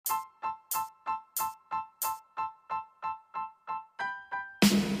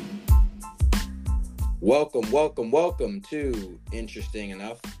Welcome to Interesting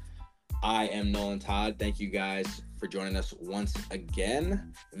Enough. I am Nolan Todd. Thank you guys for joining us once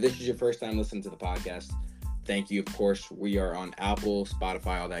again. If this is your first time listening to the podcast, thank you. Of course, we are on Apple,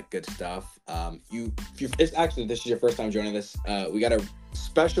 Spotify, all that good stuff. If this is your first time joining us, we got a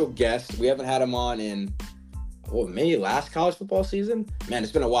special guest. We haven't had him on in maybe last college football season. Man,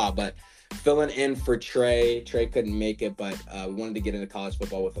 it's been a while, but filling in for Trey. Trey couldn't make it, but we wanted to get into college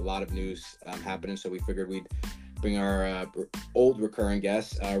football with a lot of news happening, so we figured we'd bring our old recurring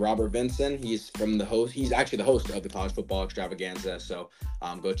guest, Robert Vinson. He's actually the host of the College Football Extravaganza, so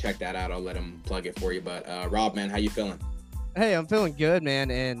go check that out. I'll let him plug it for you. But Rob, man, how you feeling? Hey, I'm feeling good,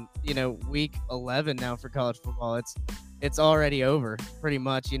 man. And week 11 now for college football. It's already over, pretty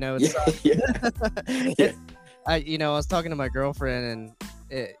much. I was talking to my girlfriend,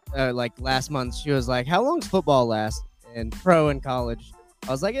 and like last month, she was like, "How long's football last in pro and college?"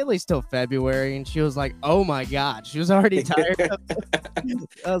 I was like, "At least till February," and she was like, "Oh my God," she was already tired of it.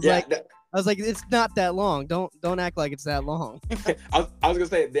 I was like, "It's not that long. Don't act like it's that long." I was gonna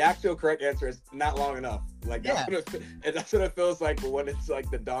say the actual correct answer is not long enough. Like that's what it feels like when it's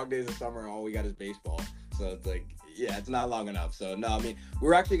like the dog days of summer and all we got is baseball. So it's like, yeah, it's not long enough. So no, I mean,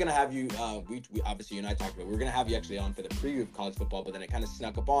 we're actually gonna have you. We obviously, you and I talked about, we're gonna have you actually on for the preview of college football, but then it kind of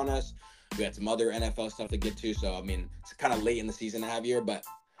snuck up on us. We had some other NFL stuff to get to, so I mean, it's kind of late in the season to have you here, but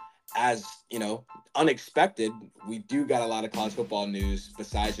as unexpected, we do got a lot of college football news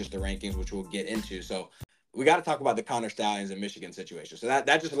besides just the rankings, which we'll get into. So we got to talk about the Connor Stallions and Michigan situation. So that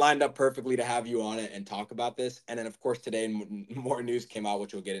just lined up perfectly to have you on it and talk about this. And then, of course, today more news came out,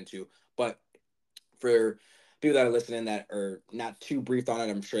 which we'll get into. But for people that are listening that are not too briefed on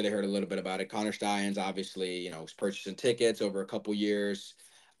it, I'm sure they heard a little bit about it. Connor Stallions, obviously, was purchasing tickets over a couple years.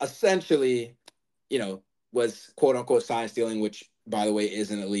 Essentially, was quote unquote sign stealing, which by the way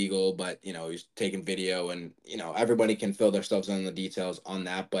isn't illegal, but he's taking video and everybody can fill themselves in the details on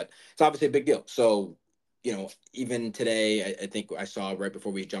that, but it's obviously a big deal. So even today, I think I saw right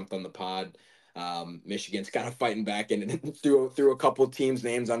before we jumped on the pod, Michigan's kind of fighting back and threw a couple teams'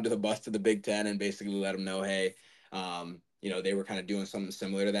 names under the bus to the Big Ten and basically let them know, hey, they were kind of doing something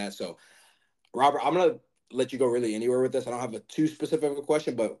similar to that. So Robert, I'm gonna let you go really anywhere with this. I don't have a too specific a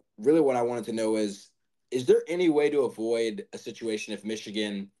question, but really what I wanted to know is there any way to avoid a situation if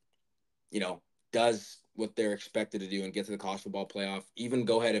Michigan, does what they're expected to do and get to the college football playoff, even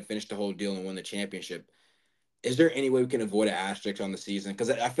go ahead and finish the whole deal and win the championship? Is there any way we can avoid an asterisk on the season? Because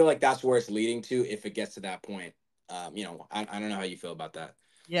I feel like that's where it's leading to if it gets to that point. I don't know how you feel about that.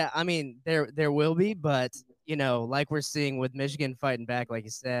 Yeah, I mean, there will be, but like we're seeing with Michigan fighting back, like you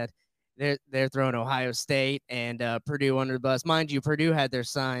said, they're throwing Ohio State and Purdue under the bus. Mind you, Purdue had their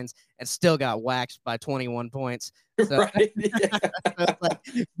signs and still got waxed by 21 points. So, Right? Yeah. like,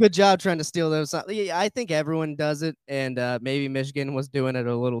 good job trying to steal those. Yeah, I think everyone does it, and maybe Michigan was doing it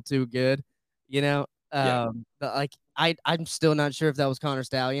a little too good. Yeah. But like I'm still not sure if that was Connor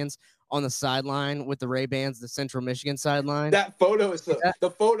Stallions on the sideline with the Ray-Bans, the Central Michigan sideline. That photo is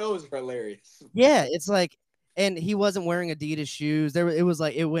the photo is hilarious. Yeah, it's like, and he wasn't wearing Adidas shoes. It was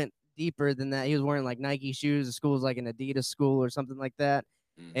like it went deeper than that. He was wearing like Nike shoes. The school was like an Adidas school or something like that,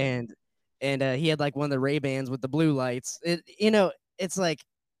 Mm-hmm. and he had like one of the Ray-Bans with the blue lights. It's like.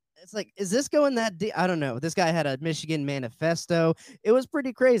 It's like, is this going that deep? I don't know. This guy had a Michigan manifesto. It was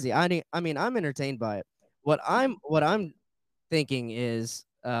pretty crazy. I mean, I'm entertained by it. What I'm thinking is,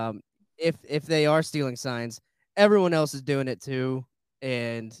 if they are stealing signs, everyone else is doing it too,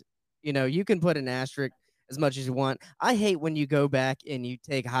 and you can put an asterisk as much as you want. I hate when you go back and you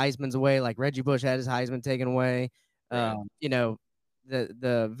take Heisman's away, like Reggie Bush had his Heisman taken away. Right.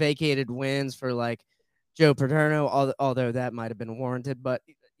 The vacated wins for like Joe Paterno, although that might have been warranted, but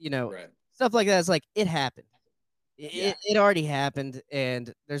Right. stuff like that. It's like it happened. Yeah. It already happened,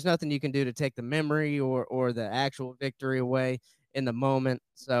 and there's nothing you can do to take the memory or the actual victory away in the moment.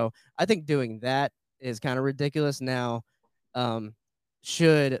 So I think doing that is kind of ridiculous. Now, um,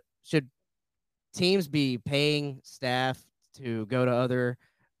 should teams be paying staff to go to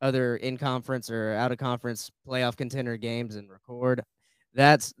other in conference or out of conference playoff contender games and record?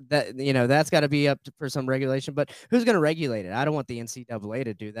 That's got to be up for some regulation, but who's going to regulate it? I don't want the NCAA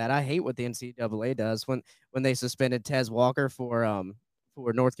to do that. I hate what the NCAA does when they suspended Tez Walker for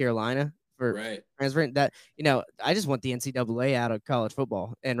North Carolina for Right. transferring that. I just want the NCAA out of college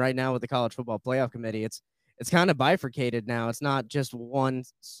football. And right now with the college football playoff committee, it's kind of bifurcated now. It's not just one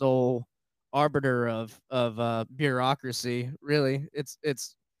sole arbiter of bureaucracy. Really, it's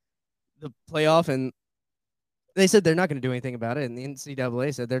the playoff, and they said they're not going to do anything about it, and the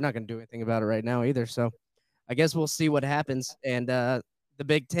NCAA said they're not going to do anything about it right now either. So I guess we'll see what happens. And the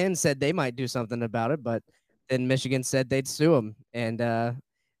Big Ten said they might do something about it, but then Michigan said they'd sue them, and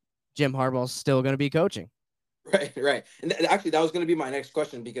Jim Harbaugh's still going to be coaching. Right, right. And actually, that was going to be my next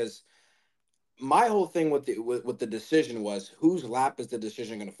question because my whole thing with the decision was whose lap is the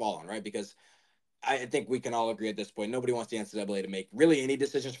decision going to fall on, right? Because I think we can all agree at this point, nobody wants the NCAA to make really any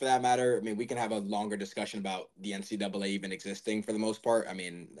decisions for that matter. I mean, we can have a longer discussion about the NCAA even existing for the most part. I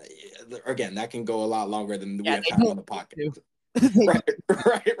mean, again, that can go a lot longer than we Yeah, have they time don't on the pocket. need to. They Right, don't.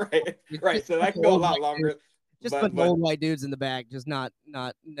 right, right, It's right. just So a bunch that can of go a old lot white dudes. longer. Just a bunch of But old white dudes in the back, just not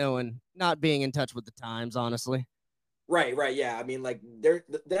knowing, not being in touch with the times, honestly. right, right, yeah. I mean, like there,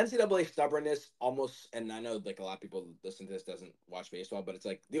 the NCAA stubbornness almost, and I know like a lot of people listen to this doesn't watch baseball, but it's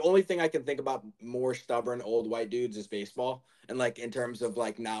like the only thing I can think about more stubborn old white dudes is baseball, and like in terms of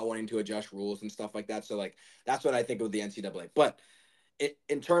like not wanting to adjust rules and stuff like that. So like that's what I think of the NCAA. But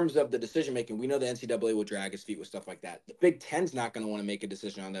in terms of the decision making, we know the NCAA will drag his feet with stuff like that. The Big Ten's not going to want to make a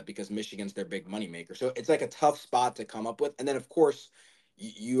decision on that because Michigan's their big money maker. So it's like a tough spot to come up with. And then of course,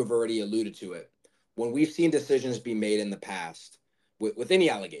 you have already alluded to it. When we've seen decisions be made in the past with any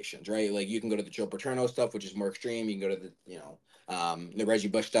allegations, right? Like you can go to the Joe Paterno stuff, which is more extreme. You can go to the the Reggie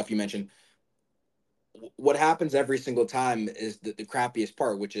Bush stuff you mentioned. What happens every single time is the crappiest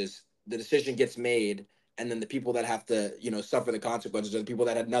part, which is the decision gets made, and then the people that have to, suffer the consequences are the people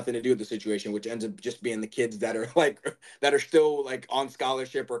that had nothing to do with the situation, which ends up just being the kids that are like that are still like on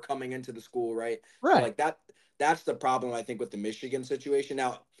scholarship or coming into the school, right? So Right. like that's the problem I think with the Michigan situation.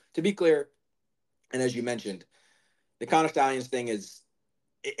 Now, to be clear, and as you mentioned, the Connor Stallions thing is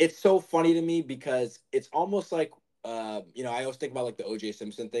it's so funny to me because it's almost like I always think about like the OJ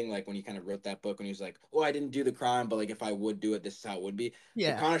Simpson thing, like when he kind of wrote that book when he was like, oh, I didn't do the crime, but like if I would do it, this is how it would be.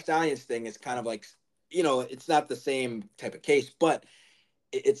 The Yeah. Connor Stallions thing is kind of like, it's not the same type of case, but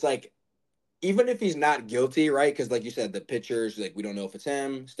it's like even if he's not guilty, right? Because like you said, the pictures, like we don't know if it's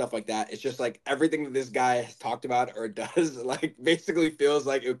him, stuff like that. It's just like everything that this guy has talked about or does, like basically feels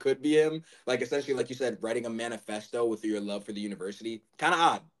like it could be him. Like essentially, like you said, writing a manifesto with your love for the university, kind of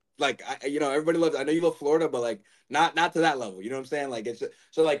odd. Like everybody loves. I know you love Florida, but like not to that level. You know what I'm saying? Like it's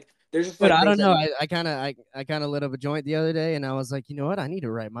so like there's just But like I things don't that. know. I kind of lit up a joint the other day, and I was like, you know what? I need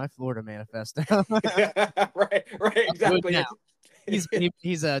to write my Florida manifesto. Right, right, I'll do it exactly. now. It's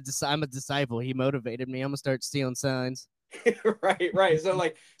He's I'm a disciple. He motivated me. I'm gonna start stealing signs. right, right. So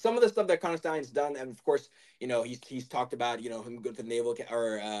like some of the stuff that Constantine done, and of course, he's talked about him going to the naval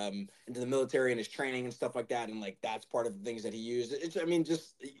or into the military and his training and stuff like that, and like that's part of the things that he used. It's I mean,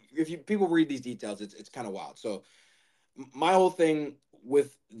 just if you people read these details, it's kind of wild. So my whole thing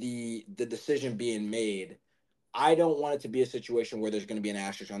with the decision being made, I don't want it to be a situation where there's going to be an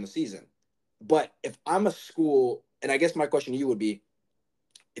asterisk on the season. But if I'm a school, and I guess my question to you would be,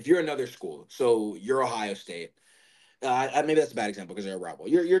 if you're another school, so you're Ohio State maybe that's a bad example because they're a rival.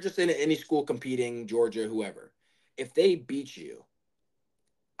 You're just in any school competing, Georgia, whoever. If they beat you,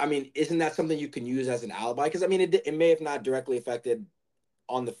 I mean, isn't that something you can use as an alibi? Because I mean, it may have not directly affected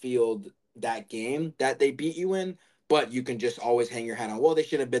on the field that game that they beat you in, but you can just always hang your hat on. Well, they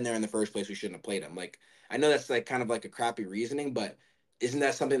shouldn't have been there in the first place. We shouldn't have played them. Like I know that's like kind of like a crappy reasoning, but isn't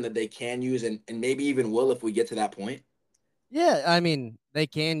that something that they can use and maybe even will if we get to that point? Yeah, I mean, they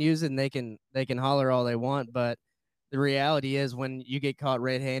can use it and they can holler all they want, but the reality is when you get caught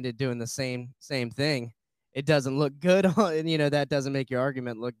red-handed doing the same thing, it doesn't look good and that doesn't make your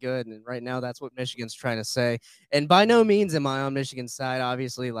argument look good. And right now that's what Michigan's trying to say. And by no means am I on Michigan's side,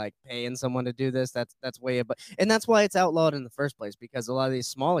 obviously, like paying someone to do this. That's way above, and that's why it's outlawed in the first place, because a lot of these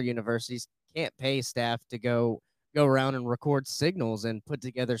smaller universities can't pay staff to go around and record signals and put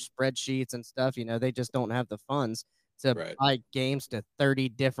together spreadsheets and stuff. They just don't have the funds to Right, buy games to 30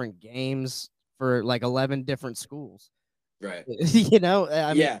 different games for like 11 different schools. right.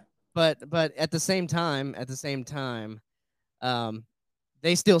 I mean, Yeah, but at the same time, um,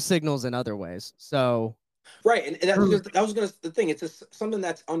 they steal signals in other ways. So right, and that True. because that was gonna the thing. It's just something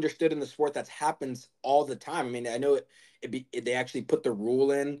that's understood in the sport that happens all the time. I mean, I know they actually put the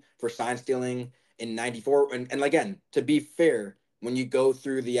rule in for sign stealing in '94, and again, to be fair, when you go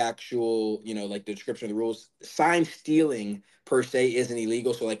through the actual, like the description of the rules, sign stealing per se isn't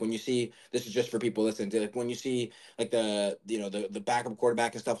illegal. So like when you see this is just for people listening to like when you see like the backup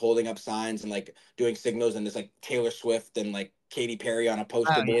quarterback and stuff holding up signs and like doing signals and there's like Taylor Swift and like Katy Perry on a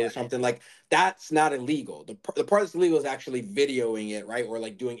poster Oh board or yeah. something like that's not illegal. The part that's illegal is actually videoing it, right? Or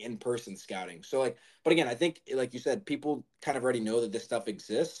like doing in-person scouting. So like, but again, I think like you said, people kind of already know that this stuff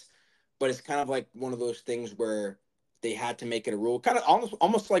exists, but it's kind of like one of those things where they had to make it a rule, kind of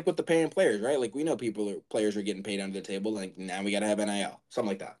almost like with the paying players, right? Like we know players are getting paid under the table. Like now we got to have NIL, something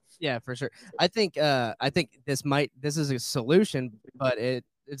like that. Yeah, for sure. I think this is a solution, but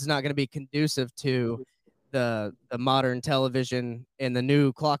it's not going to be conducive to the modern television and the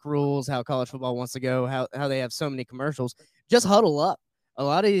new clock rules, how college football wants to go, how they have so many commercials. Just huddle up. A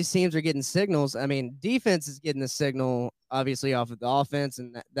lot of these teams are getting signals. I mean, defense is getting the signal obviously off of the offense,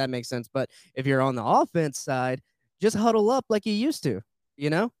 and that makes sense. But if you're on the offense side, just huddle up like you used to. You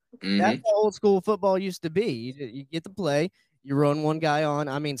know, that's Mm-hmm. how old school football used to be. You get the play, you run one guy on.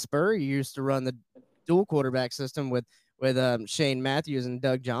 I mean, Spur used to run the dual quarterback system with Shane Matthews and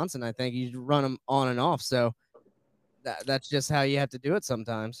Doug Johnson. I think you run them on and off. So that's just how you have to do it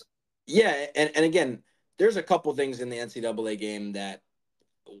sometimes. Yeah, and again, there's a couple things in the NCAA game that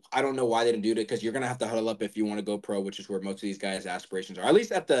I don't know why they didn't do it, because you're gonna have to huddle up if you want to go pro, which is where most of these guys' aspirations are. At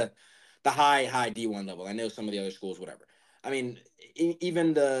least at the high D1 level. I know some of the other schools, whatever. I mean,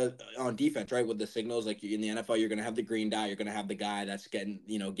 even the on defense, right? With the signals, like in the NFL, you're gonna have the green dot. You're gonna have the guy that's getting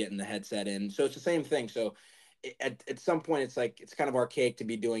the headset in. So it's the same thing. So at some point, it's like it's kind of archaic to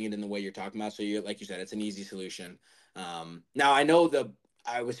be doing it in the way you're talking about. So you like you said, it's an easy solution. Now I know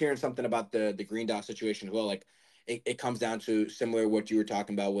I was hearing something about the green dot situation as well. Like it comes down to similar what you were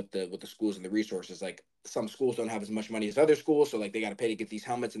talking about with the schools and the resources. Like some schools don't have as much money as other schools, so like they got to pay to get these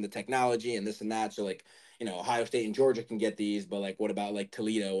helmets and the technology and this and that. So like Ohio State and Georgia can get these, but like what about like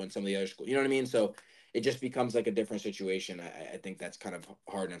Toledo and some of the other schools? You know what I mean? So it just becomes like a different situation. I think that's kind of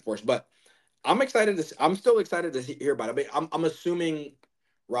hard to enforce, but I'm still excited to hear about it. But I'm assuming,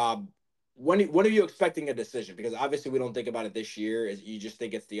 Rob, when are you expecting a decision? Because obviously we don't think about it this year. Is you just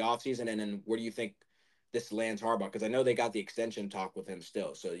think it's the offseason, and then where do you think this lands Harbaugh? Because I know they got the extension talk with him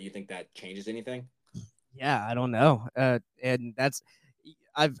still. So you think that changes anything? Yeah, I don't know. And that's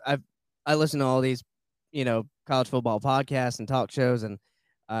I've I listen to all these, college football podcasts and talk shows, and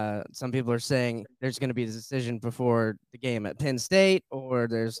some people are saying there's going to be a decision before the game at Penn State, or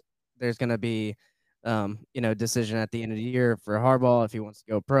there's going to be, decision at the end of the year for Harbaugh if he wants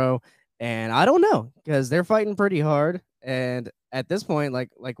to go pro. And I don't know because they're fighting pretty hard. And at this point,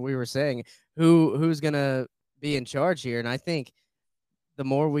 like we were saying, who's going to be in charge here? And I think the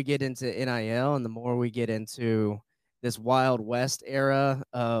more we get into NIL and the more we get into this Wild West era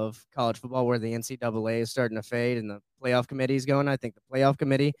of college football where the NCAA is starting to fade and the playoff committee is going, I think the playoff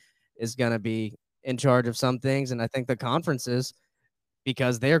committee is going to be in charge of some things. And I think the conferences,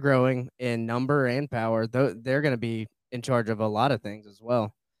 because they're growing in number and power, they're going to be in charge of a lot of things as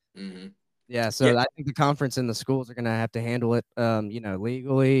well. Mm-hmm. Yeah, Yeah, so I think the conference and the schools are going to have to handle it,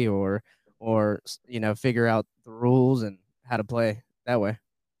 legally or figure out the rules and how to play that way.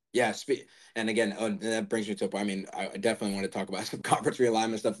 yeah. And again, and that brings me to a point. I mean, I definitely want to talk about some conference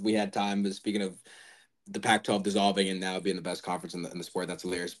realignment stuff if we had time. But speaking of the Pac-12 dissolving and now being the best conference in the sport, that's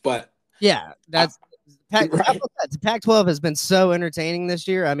hilarious. But Yeah, I, that's Pac. How right. about that? The Pac-12 has been so entertaining this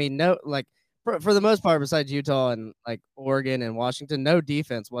year. I mean, no, like for the most part, besides Utah and like Oregon and Washington, no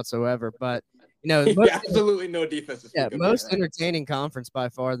defense whatsoever. But Yeah, absolutely no defense to yeah, speak of. Yeah, most right. entertaining conference by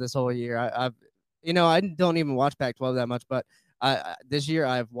far this whole year. I don't even watch Pac-12 that much, but this year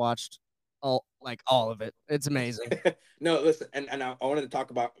I've watched all of it. It's amazing. No, listen, and I wanted to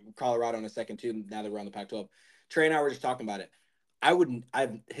talk about Colorado in a second too. Now that we're on the Pac-12, Trey and I were just talking about it.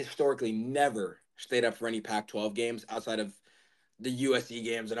 I've historically never stayed up for any Pac-12 games outside of the USC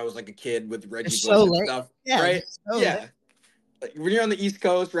games, and I was like a kid with They're Reggie so Bush and late. stuff, Yeah, they're right? so late. Yeah, like when you're on the East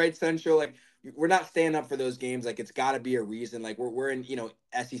Coast, right, Central, like we're not staying up for those games. Like it's got to be a reason. Like we're in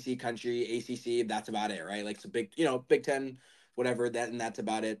SEC country, ACC. That's about it, right? Like it's a big Big Ten, whatever that, and that's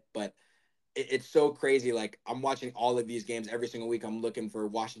about it. But it's so crazy. Like I'm watching all of these games every single week. I'm looking for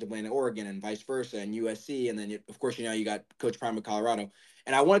Washington playing Oregon and vice versa, and USC, and then of course you got Coach Prime of Colorado.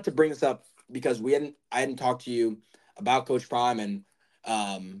 And I wanted to bring this up because I hadn't talked to you about Coach Prime, and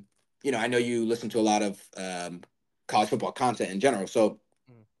um, I know you listen to a lot of college football content in general. So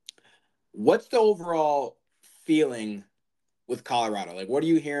Mm. what's the overall feeling with Colorado? Like, what are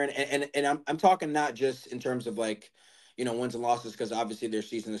you hearing? And I'm talking not just in terms of like, wins and losses, because obviously their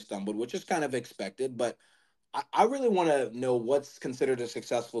season has stumbled, which is kind of expected. But I really want to know what's considered a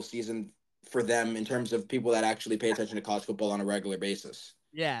successful season for them in terms of people that actually pay attention to college football on a regular basis.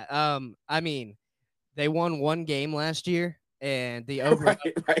 Yeah, I mean, they won one game last year, and the over Right,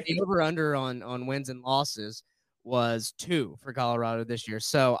 right. the over under on wins and losses was 2 for Colorado this year.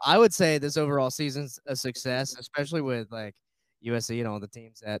 So I would say this overall season's a success, especially with like USC and all the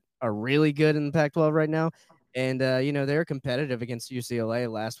teams that are really good in the Pac-12 right now. And they're competitive against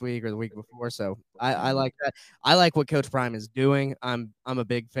UCLA last week or the week before. So I Mhm. like that. I like what Coach Prime is doing. I'm a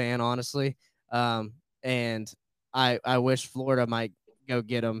big fan, honestly. And I wish Florida might go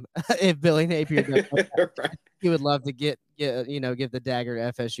get him if Billy Napier does. Right. He would love to get give the dagger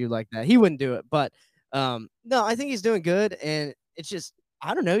to FSU like that. He wouldn't do it, but no, I think he's doing good, and it's just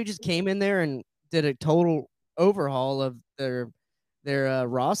I don't know. He just came in there and did a total overhaul of their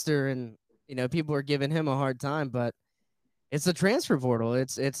roster, and people are giving him a hard time, but it's the transfer portal.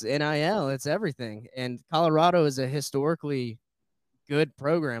 It's NIL. It's everything, and Colorado is a historically good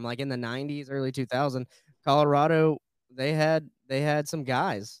program. Like in the '90s, early 2000, Colorado they had some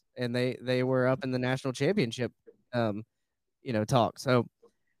guys, and they were up in the national championship, um, talk. So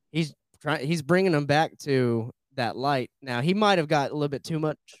he's bringing them back to that light. Now he might have got a little bit too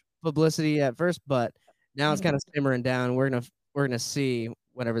much publicity at first, but now it's kind of simmering down. We're gonna see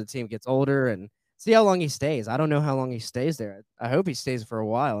whenever the team gets older and see how long he stays. I don't know how long he stays there. I hope he stays for a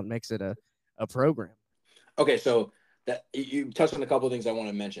while and makes it a program. Okay, so that you touched on a couple of things I want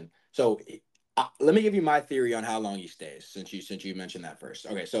to mention. So let me give you my theory on how long he stays, since you mentioned that first.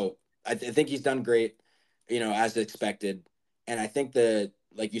 Okay, so I think he's done great, as expected, and I think that,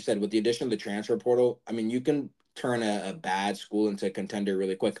 like you said, with the addition of the transfer portal, I mean, you can turn a bad school into a contender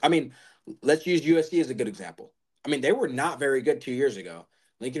really quick. I mean, let's use USC as a good example. I mean, they were not very good 2 years ago.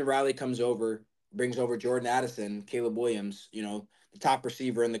 Lincoln Riley comes over, brings over Jordan Addison, Caleb Williams, the top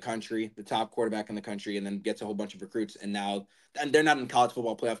receiver in the country, the top quarterback in the country, and then gets a whole bunch of recruits. And they're not in college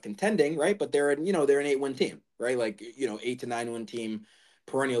football playoff contending, right? But they're an 8-win team, right? Like, 8 to 9 win team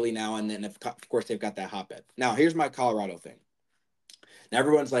perennially now. And then, of course, they've got that hotbed. Now, here's my Colorado thing. Now,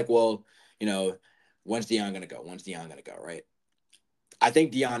 everyone's like, well, when's Deion going to go? When's Deion going to go, right? I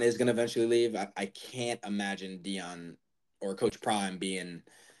think Deion is going to eventually leave. I can't imagine Deion or Coach Prime being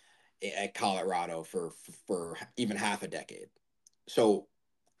at Colorado for even half a decade. So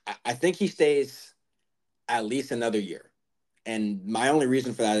I think he stays at least another year. And my only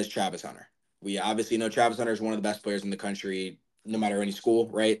reason for that is Travis Hunter. We obviously know Travis Hunter is one of the best players in the country, no matter any school,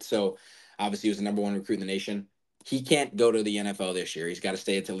 right? So obviously he was the number one recruit in the nation. He can't go to the NFL this year. He's got to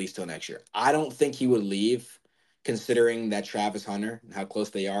stay at least till next year. I don't think he would leave, considering that Travis Hunter, how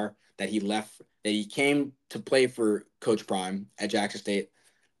close they are, that he came to play for Coach Prime at Jackson State,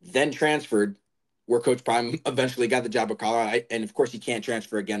 then transferred where Coach Prime eventually got the job at Colorado. And of course, he can't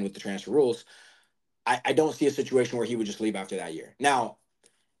transfer again with the transfer rules. I don't see a situation where he would just leave after that year. Now,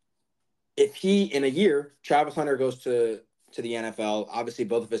 if he, in a year, Travis Hunter goes to the NFL, obviously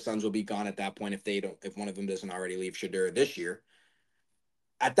both of his sons will be gone at that point if one of them doesn't already leave Shadur this year.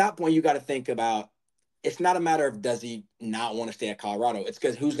 At that point, you got to think about, it's not a matter of does he not want to stay at Colorado. It's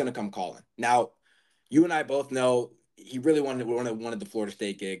because who's going to come calling. Now, you and I both know he really wanted the Florida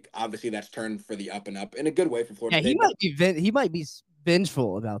State gig. Obviously, that's turned for the up and up in a good way for Florida Yeah, State. he might be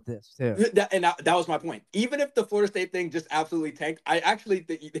vengeful about this too. That was my point. Even if the Florida State thing just absolutely tanked, I actually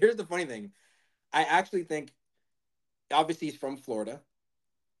think, here's the funny thing. I actually think, obviously he's from Florida.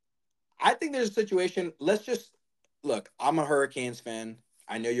 I think there's a situation. Let's just look. I'm a Hurricanes fan.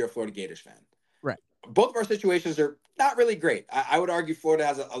 I know you're a Florida Gators fan. Right. Both of our situations are not really great. I would argue Florida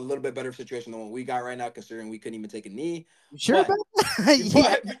has a little bit better situation than what we got right now, considering we couldn't even take a knee. You sure about that?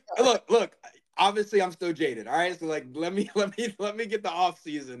 Yeah. But look. Obviously, I'm still jaded. All right, so let me get the off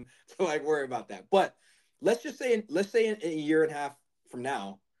season to worry about that. But let's say in a year and a half from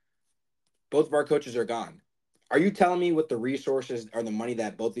now, both of our coaches are gone. Are you telling me with the resources or the money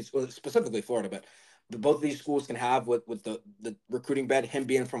that both these, well, specifically Florida, but both of these schools can have with the recruiting bed, him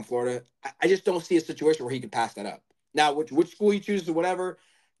being from Florida, I just don't see a situation where he could pass that up. Now, which school he chooses or whatever,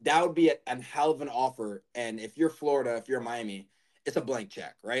 that would be a hell of an offer. And if you're Florida, if you're Miami, it's a blank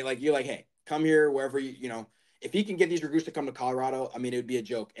check, right? Like you're like, hey, come here wherever if he can get these recruits to come to Colorado, I mean, it would be a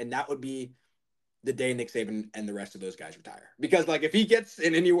joke. And that would be the day Nick Saban and the rest of those guys retire. Because if he gets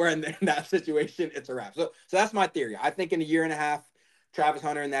in anywhere in that situation, it's a wrap. So that's my theory. I think in a year and a half, Travis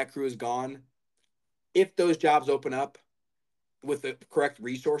Hunter and that crew is gone. If those jobs open up with the correct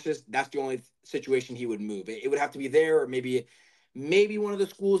resources, that's the only situation he would move. It would have to be there, or maybe one of the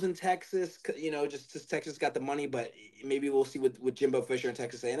schools in Texas, just Texas got the money, but maybe we'll see with Jimbo Fisher and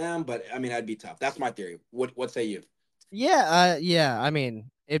Texas A&M. But I mean, that'd be tough. That's my theory. What say you? Yeah. I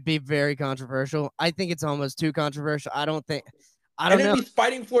mean, it'd be very controversial. I think it's almost too controversial. I don't know. And he's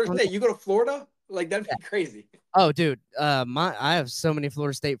fighting Florida State. You go to Florida, that'd be crazy. Oh, dude, I have so many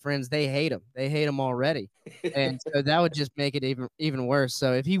Florida State friends. They hate him. They hate him already, and so that would just make it even worse.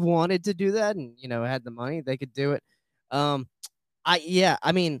 So if he wanted to do that and had the money, they could do it. I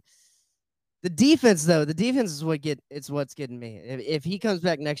mean, the defense is what's getting me. If he comes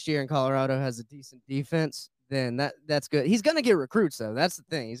back next year and Colorado has a decent defense, then that's good. He's gonna get recruits though. That's the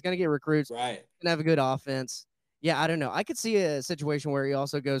thing. He's gonna get recruits. Right. Gonna have a good offense. Yeah, I don't know. I could see a situation where he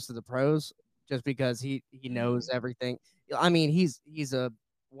also goes to the pros just because he knows everything. I mean, he's a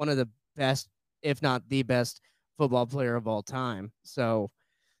one of the best, if not the best, football player of all time. So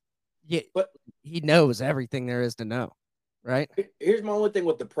yeah, But he knows everything there is to know, right? here's my only thing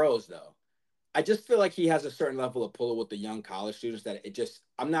with the pros, though. I just feel like he has a certain level of pull with the young college students that it just.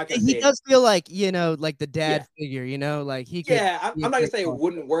 I'm not gonna He say it. does feel like, like the Yeah, dad figure, like he could yeah. be a I'm not gonna great say it college.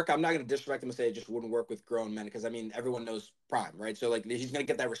 wouldn't work. I'm not gonna disrespect him and say it just wouldn't work with grown men because I mean everyone knows prime, right? So like he's gonna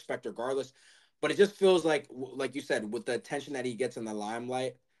get that respect regardless. But it just feels like you said, with the attention that he gets in the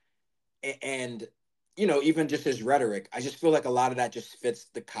limelight, and even just his rhetoric, I just feel like a lot of that just fits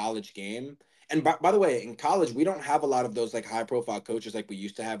the college game. And by the way, in college we don't have a lot of those like high profile coaches like we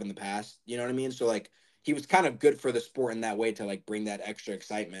used to have in the past, you know what I mean? So like he was kind of good for the sport in that way to like bring that extra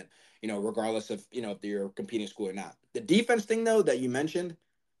excitement, regardless of if you're competing school or not. The defense thing though that you mentioned,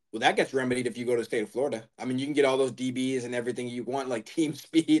 well, that gets remedied if you go to the state of Florida. I mean, you can get all those DBs and everything you want, like team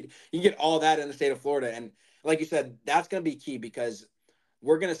speed. You can get all that in the state of Florida. And like you said, that's going to be key because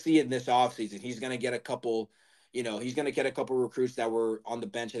we're going to see in this offseason, he's going to get a couple recruits that were on the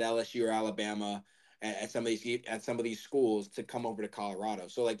bench at LSU or Alabama at some of these schools to come over to Colorado.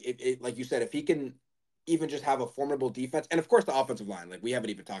 So like like you said, if he can even just have a formidable defense, and of course the offensive line, like we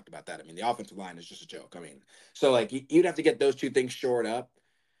haven't even talked about that. I mean, the offensive line is just a joke. I mean, so like you'd have to get those two things shored up,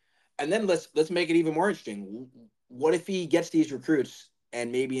 and then let's make it even more interesting. What if he gets these recruits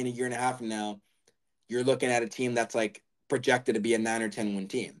and maybe in a year and a half from now you're looking at a team that's like projected to be a 9 or 10 win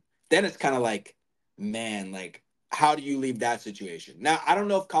team? Then it's kind of like, man, like how do you leave that situation? Now I don't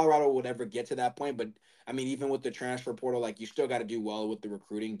know if Colorado would ever get to that point, but I mean even with the transfer portal, like you still got to do well with the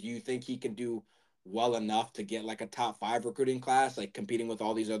recruiting. Do you think he can do well enough to get like a top 5 recruiting class, like competing with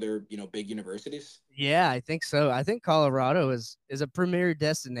all these other big universities? Yeah, I think so. I think Colorado is a premier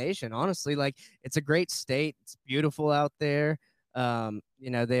destination, honestly. Like it's a great state. It's beautiful out there.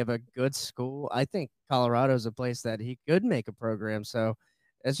 They have a good school. I think Colorado is a place that he could make a program. So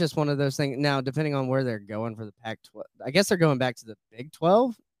it's just one of those things. Now, depending on where they're going for the Pac-12, I guess they're going back to the Big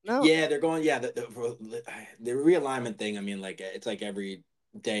 12. No, Yeah, they're going. Yeah, the realignment thing. I mean, like it's like every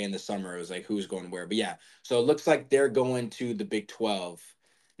day in the summer it was like who's going where. But yeah, so it looks like they're going to the Big 12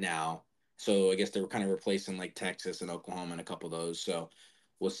 now. So I guess they're kind of replacing like Texas and Oklahoma and a couple of those. So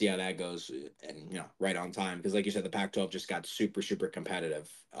we'll see how that goes, and right on time because like you said, the Pac-12 just got super super competitive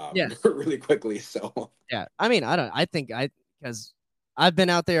yeah, really quickly. So yeah. I mean, I don't. I think because I've been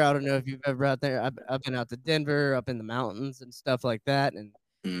out there. I don't know if you've ever out there. I've been out to Denver, up in the mountains and stuff like that, and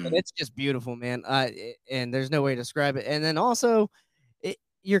mm, it's just beautiful, man. And there's no way to describe it. And then also,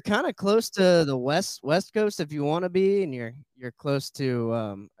 you're kind of close to the West Coast if you want to be, and you're close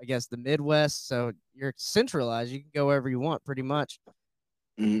to I guess the Midwest, so you're centralized. You can go wherever you want, pretty much.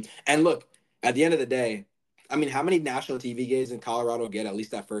 and look, at the end of the day, I mean, how many national TV games in Colorado get at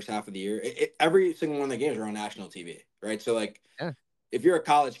least that first half of the year? Every single one of the games are on national TV, right? So like Yeah. if you're a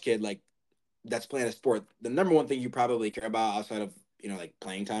college kid like that's playing a sport, the number one thing you probably care about outside of like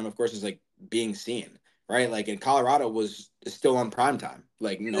playing time, of course, is like being seen, right? Like in Colorado is still on prime time,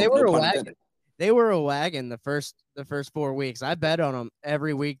 like And no no pun intended. they were a wagon the first 4 weeks. I bet on them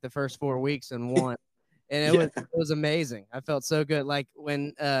every week the first 4 weeks and won. And it was Yeah. it was amazing. I felt so good. Like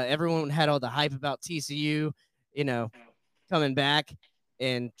when everyone had all the hype about TCU, you know, coming back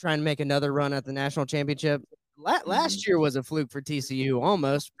and trying to make another run at the national championship. Mhm. Last year was a fluke for TCU,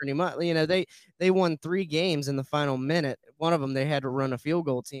 almost pretty much. They won 3 games in the final minute. One of them they had to run a field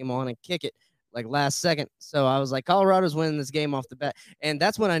goal team on and kick it like last second. So I was like, Colorado's winning this game off the bat, and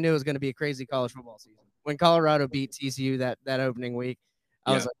that's when I knew it was going to be a crazy college football season. When Colorado beat TCU that opening week,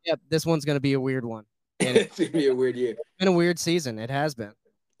 I was Yeah. like, yep, this one's going to be a weird one, and it's It's gonna be a weird year. been a weird season. It has been.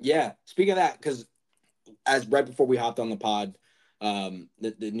 Yeah. Speaking of that, because as right before we hopped on the pod,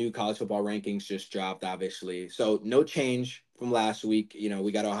 the new college football rankings just dropped, obviously. So no change from last week.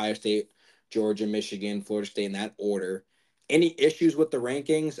 We got Ohio State, Georgia, Michigan, Florida State in that order. Any issues with the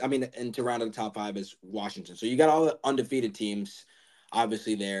rankings? I mean, and to round out the top 5 is Washington. So you got all the undefeated teams,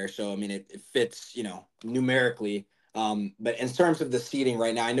 obviously there. So I mean, it fits, numerically. But in terms of the seeding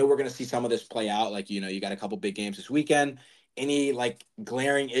right now, I know we're going to see some of this play out. Like, you got a couple big games this weekend. Any like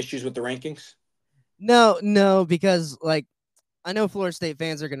glaring issues with the rankings? No, no, because like I know Florida State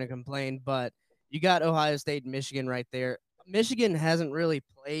fans are going to complain, but you got Ohio State and Michigan right there. Michigan hasn't really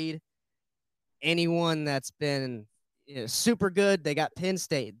played anyone that's been super good. They got Penn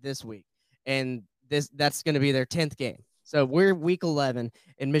State this week, and that's going to be their 10th game. So we're week 11,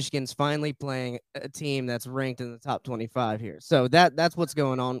 and Michigan's finally playing a team that's ranked in the top 25 here. So that's what's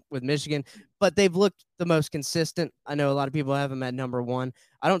going on with Michigan. But they've looked the most consistent. I know a lot of people have them at number 1.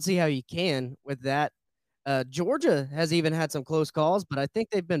 I don't see how you can with that. Georgia has even had some close calls, but I think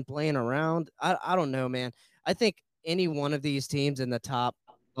they've been playing around. I don't know, man. I think any one of these teams in the top,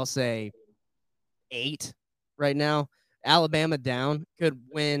 I'll say 8 right now, Alabama down, could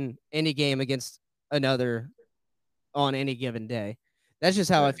win any game against another on any given day. That's just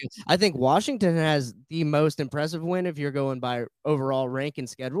how I Right. feel. I think Washington has the most impressive win if you're going by overall rank and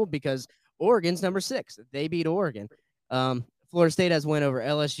schedule because Oregon's number 6. They beat Oregon. Florida State has win over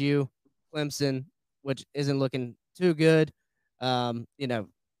LSU, Clemson, which isn't looking too good. You know,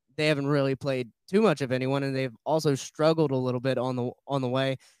 they haven't really played too much of anyone, and they've also struggled a little bit on the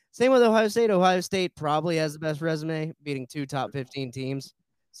way. Same with Ohio State. Ohio State probably has the best resume, beating 2 top 15 teams.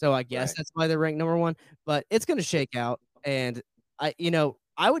 So I guess Right. that's why they're ranked number 1, but it's going to shake out. And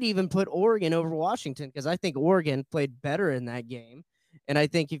I would even put Oregon over Washington because I think Oregon played better in that game. And I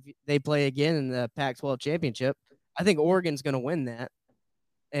think if they play again in the Pac-12 championship, I think Oregon's going to win that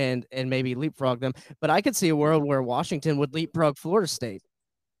and maybe leapfrog them. But I could see a world where Washington would leapfrog Florida State.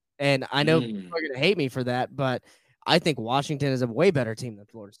 And I know people Mm. are going to hate me for that, but I think Washington is a way better team than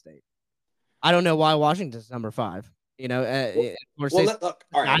Florida State. I don't know why Washington's number 5. Well, Florida well, State's look,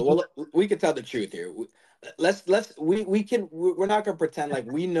 all right. 9. Well, we can tell the truth here. We're not gonna pretend like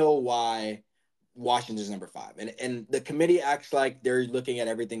we know why Washington's number 5, and the committee acts like they're looking at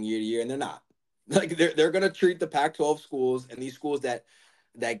everything year to year, and they're not. Like they're gonna treat the Pac-12 schools and these schools that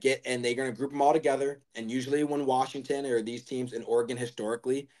get, and they're gonna group them all together. And usually, when Washington or these teams in Oregon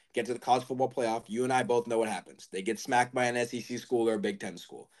historically get to the college football playoff, you and I both know what happens. They get smacked by an SEC school or a Big Ten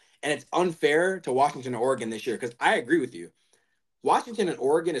school. And it's unfair to Washington and Oregon this year because I agree with you. Washington and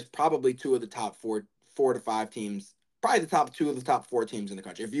Oregon is probably two of the top four to five teams, probably the top two of the top 4 teams in the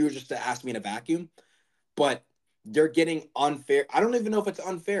country. If you were just to ask me in a vacuum, but they're getting unfair. I don't even know if it's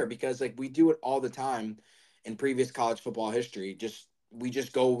unfair because like we do it all the time in previous college football history. We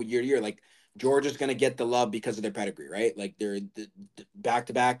just go year to year. Like Georgia's going to get the love because of their pedigree, right? Like they're the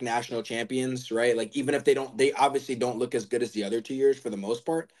back-to-back national champions, right? Like even if they obviously don't look as good as the other 2 years for the most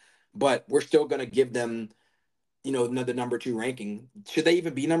part, but we're still going to give them, the number 2 ranking. Should they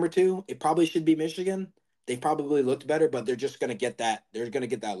even be number 2? It probably should be Michigan. They probably looked better, but they're just going to get that. They're going to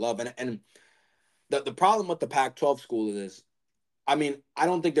get that love, and the problem with the Pac-12 school is, I mean, I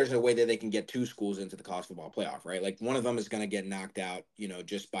don't think there's a way that they can get 2 schools into the college football playoff, right? Like one of them is going to get knocked out,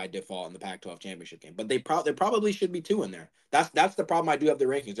 just by default in the Pac-12 championship game. But there probably should be 2 in there. That's the problem I do have the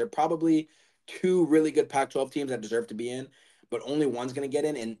rankings. There are probably 2 really good Pac-12 teams that deserve to be in, but only one's going to get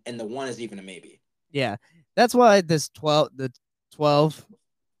in, and the one is even a maybe. Yeah. That's why the 12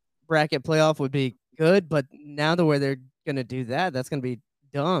 bracket playoff would be good, but now the way they're gonna do that, that's gonna be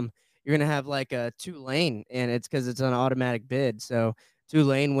dumb. You're gonna have like a Tulane, and it's because it's an automatic bid. So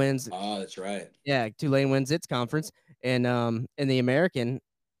Tulane wins. Oh, that's right. Yeah, Tulane wins its conference, and in the American,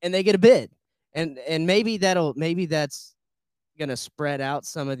 and they get a bid, and maybe that's gonna spread out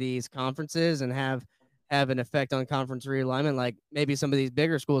some of these conferences and have an effect on conference realignment. Like maybe some of these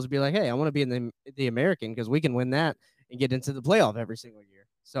bigger schools would be like, hey, I want to be in the American because we can win that and get into the playoff every single year.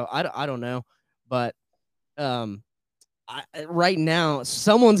 So I don't know, but um, right now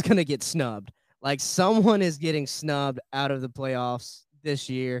someone's gonna get snubbed. Like someone is getting snubbed out of the playoffs this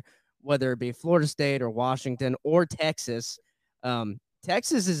year, whether it be Florida State or Washington or Texas.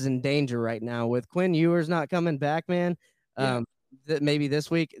 Texas is in danger right now with Quinn Ewers not coming back, man. Yeah. Maybe this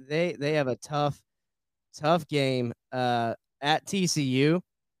week they have a tough game at TCU,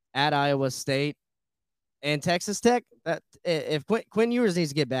 at Iowa State, and Texas Tech. That if Quinn Ewers needs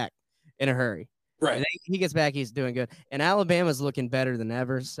to get back in a hurry, and Right. he gets back, he's doing good. And Alabama's looking better than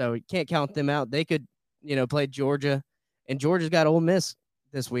ever, so you can't count them out. They could, play Georgia, and Georgia's got Ole Miss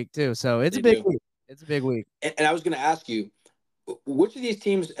this week too. So it's a They big do. week. It's a big week. And I was going to ask you, which of these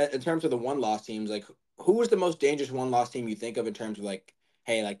teams, in terms of the one-loss teams, like who was the most dangerous one-loss team you think of in terms of like,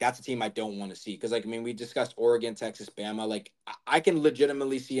 hey, like that's a team I don't want to see? Because like I mean, we discussed Oregon, Texas, Bama. Like I can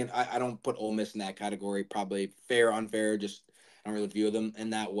legitimately see, and I don't put Ole Miss in that category. Probably fair, unfair. Just I don't really view them in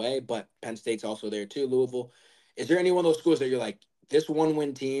that way. But Penn State's also there too. Louisville. Is there any one of those schools that you're like this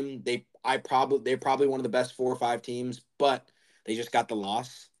one-win team? They're probably one of the best 4 or 5 teams, but they just got the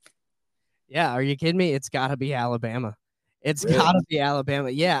loss. Yeah, are you kidding me? It's got to be Alabama. It's got Really? to be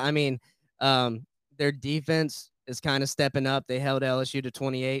Alabama. Yeah, I mean, their defense is kind of stepping up. They held LSU to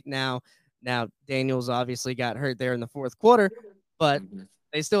 28. Now Daniels obviously got hurt there in the fourth quarter, but Mhm.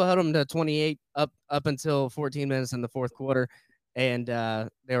 they still held them to 28 up until 14 minutes in the fourth quarter, and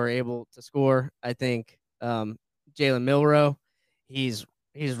they were able to score. I think Jalen Milrow, he's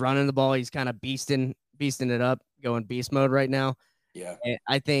he's running the ball. He's kind of beasting it up, going beast mode right now. Yeah.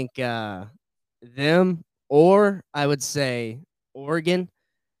 I think them, or I would say Oregon,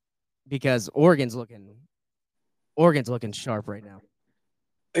 because Oregon's looking Oregon's looking sharp right now.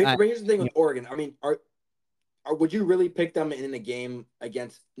 I, But here's the thing you with Oregon. I mean, would you really pick them in a game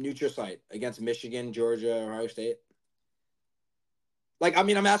against neutral site against Michigan, Georgia, Ohio State? Like, I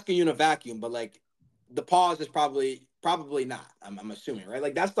mean, I'm asking you in a vacuum, but like, the pause is probably not. I'm assuming, right?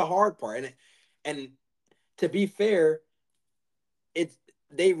 Like, that's the hard part, and to be fair, it's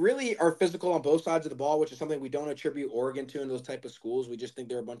they really are physical on both sides of the ball, which is something we don't attribute Oregon to in those type of schools. We just think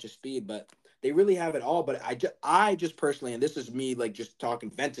they're a bunch of speed, but they really have it all. But I just personally, and this is me like just talking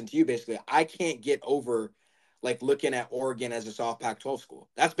venting to you, basically, I can't get over like looking at Oregon as a soft Pac-12 school.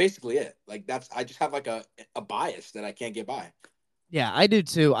 That's basically it. Like that's I just have like a bias that I can't get by. Yeah, I do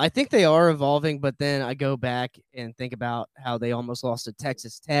too. I think they are evolving, but then I go back and think about how they almost lost to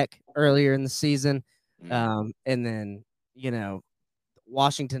Texas Tech earlier in the season. Mm, And then, you know,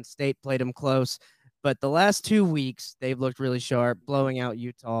 Washington State played them close. But the last 2 weeks, they've looked really sharp, blowing out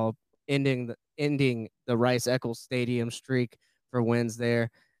Utah, ending the Rice Eccles Stadium streak for wins there.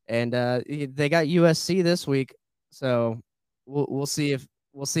 And they got USC this week. So we'll see if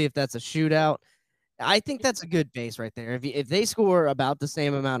that's a shootout. I think that's a good base right there. If they score about the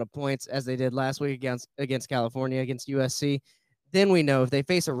same amount of points as they did last week against California against USC, then we know if they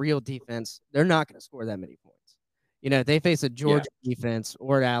face a real defense, they're not going to score that many points. If they face a yeah, Georgia defense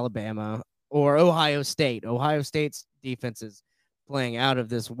or Alabama or Ohio State, Ohio State's defense is playing out of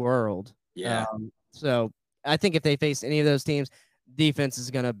this world. yeah. So I think if they face any of those teams, defense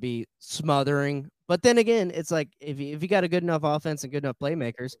is going to be smothering. But then again, it's like if you got a good enough offense and good enough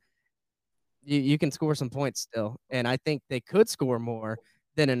playmakers, you can score some points still. And I think they could score more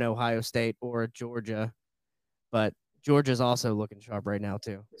than an Ohio State or a Georgia, but Georgia's also looking sharp right now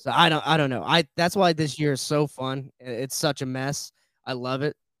too. So I don't know. That's why this year is so fun. It's such a mess. I love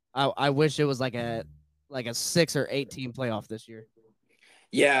it. I wish it was like a 6 or 8 team playoff this year.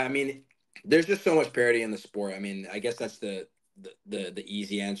 Yeah, I mean, there's just so much parity in the sport. I mean, I guess that's the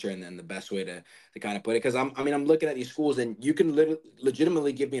easy answer and then the best way to kind of put it. Because I'm looking at these schools and you can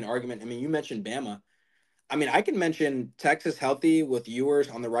legitimately give me an argument. I mean, you mentioned Bama. I mean, I can mention Texas healthy with Ewers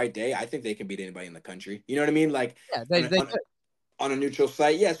on the right day. I think they can beat anybody in the country. You know what I mean? Like Yeah, on they a, they on a, on a neutral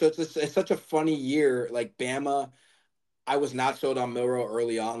site. Yeah. So it's such a funny year. Like Bama, I was not sold on Milrow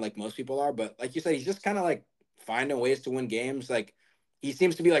early on, like most people are, but like you said, he's just kind of like finding ways to win games. Like he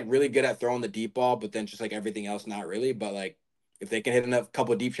seems to be like really good at throwing the deep ball, but then just like everything else, not really. But like if they can hit a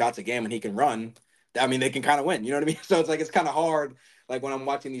couple of deep shots a game and he can run, I mean, they can kind of win. You know what I mean? So it's like it's kind of hard. Like when I'm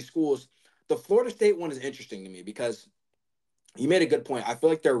watching these schools, the Florida State one is interesting to me because you made a good point. I feel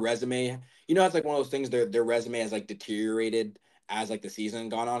like their resume, it's like one of those things. Their resume has like deteriorated as like the season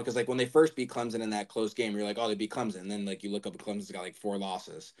gone on. Because like when they first beat Clemson in that close game, you're like, oh, they beat Clemson. And then like you look up, Clemson's got like 4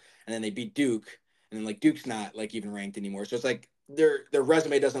 losses, and then they beat Duke, and then like Duke's not like even ranked anymore. So it's like their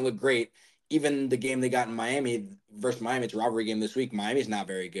resume doesn't look great. Even the game they got in Miami versus Miami, it's a rivalry game this week. Miami's not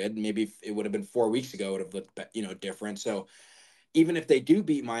very good. Maybe if it would have been 4 weeks ago, it would have looked different. So even if they do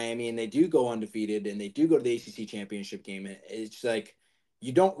beat Miami and they do go undefeated and they do go to the ACC championship game, it's like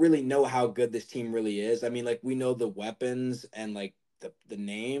you don't really know how good this team really is. I mean, like we know the weapons and like the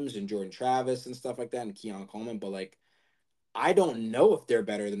names and Jordan Travis and stuff like that and Keon Coleman, but like I don't know if they're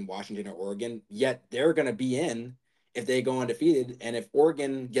better than Washington or Oregon. Yet they're going to be in if they go undefeated, and if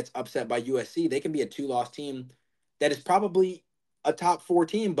Oregon gets upset by USC, they can be a two-loss team that is probably a top four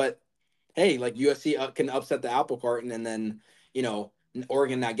team, but hey, like USC can upset the apple cart, and then you know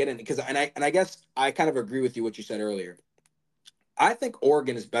Oregon not getting it because and I guess I kind of agree with you what you said earlier. I think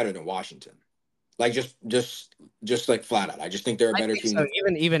Oregon is better than Washington. Like just like flat out. I just think they're a I better think team so.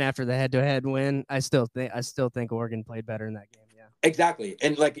 than even after the head-to-head win, I still think Oregon played better in that game. Yeah. exactly.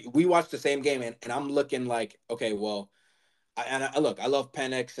 And like we watched the same game, and I'm looking like, okay, well, look, I love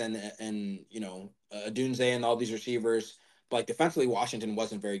Penix and Dunze and all these receivers, but like defensively, Washington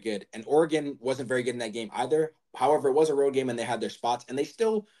wasn't very good, and Oregon wasn't very good in that game either. However, it was a road game, and they had their spots, and they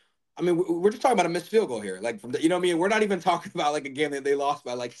still. I mean, we're just talking about a missed field goal here. Like from what I mean. We're not even talking about like a game that they lost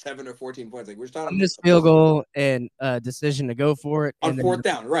by like 7 or 14 points. Like we're just talking A about missed field goal and a decision to go for it, on and then fourth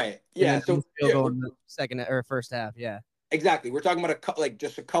down, right? and Yeah. then a So missed field yeah, goal in the second or first half. Yeah. exactly. We're talking about like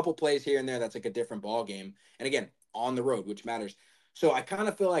just a couple plays here and there. That's like a different ball game. And again, on the road, which matters. So I kind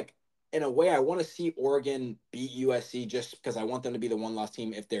of feel like, in a way, I want to see Oregon beat USC just because I want them to be the one loss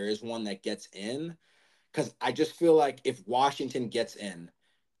team if there is one that gets in. Because I just feel like if Washington gets in,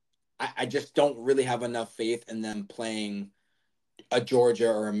 I just don't really have enough faith in them playing a Georgia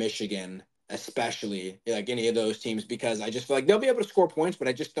or a Michigan, especially like any of those teams, because I just feel like they'll be able to score points, but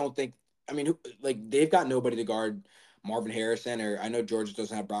I just don't think. I mean, like they've got nobody to guard Marvin Harrison, or I know Georgia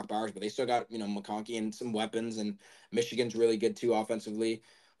doesn't have Brock Bowers, but they still got McConkey and some weapons, and Michigan's really good too offensively.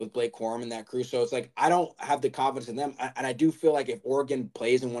 with Blake Corum and that crew. So it's like I don't have the confidence in them, and I do feel like if Oregon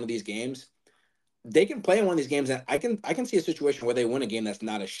plays in one of these games, they can play in one of these games, and I can see a situation where they win a game that's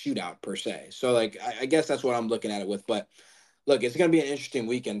not a shootout per se. So like I guess that's what I'm looking at it with. But look, it's going to be an interesting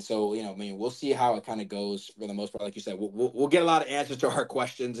weekend. So I mean, we'll see how it kind of goes for the most part. Like you said, we'll get a lot of answers to our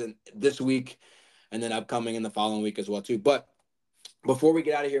questions in this week, and then upcoming in the following week as well too. But before we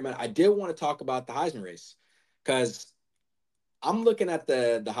get out of here, man, I did want to talk about the Heisman race because I'm looking at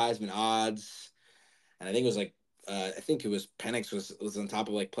the Heisman odds, and I think it was like I think it was Penix was on top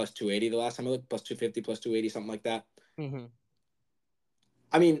of like plus 280 the last time I looked, plus 250, plus 280, something like that. Mm-hmm.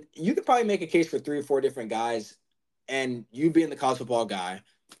 I mean, you could probably make a case for three or four different guys, and you being the college football guy,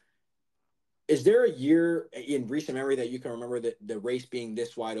 is there a year in recent memory that you can remember that the race being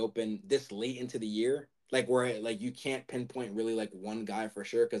this wide open this late into the year, like where like you can't pinpoint really like one guy for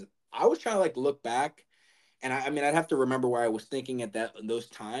sure? Because I was trying to like look back, and I mean I'd have to remember where I was thinking at those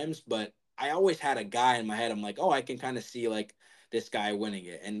times, but I always had a guy in my head. I'm like, oh, I can kind of see like this guy winning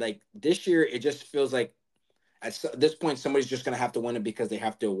it, and like this year it just feels like this point somebody's just gonna have to win it because they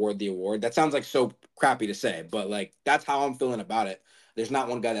have to award the award. That sounds like so crappy to say, but like that's how I'm feeling about it. There's not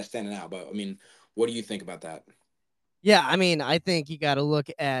one guy that's standing out, but I mean, what do you think about that? Yeah, I mean, I think you got to look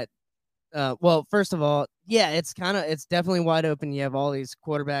at. Well, first of all, yeah, it's definitely wide open. You have all these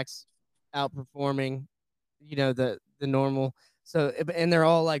quarterbacks outperforming, the normal. So and they're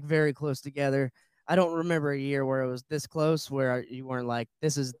all like very close together. I don't remember a year where it was this close where you weren't like,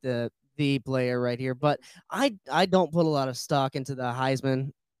 this is the player right here. But I don't put a lot of stock into the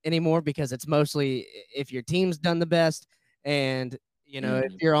Heisman anymore because it's mostly if your team's done the best and if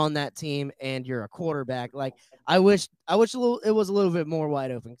Mm-hmm. you're on that team and you're a quarterback. Like I wish it was a little bit more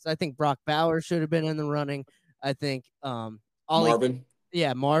wide open because I think Brock Bowers should have been in the running. I think Ollie Marvin?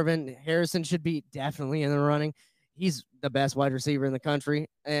 yeah, Marvin Harrison should be definitely in the running. He's the best wide receiver in the country,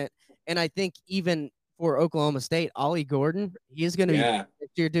 and I think even for Oklahoma State, Ollie Gordon, he is going to be Yeah.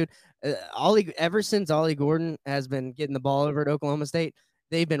 next year, dude. Ollie, ever since Ollie Gordon has been getting the ball over at Oklahoma State,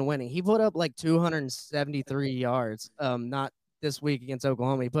 they've been winning. He put up like 273 yards. Not this week against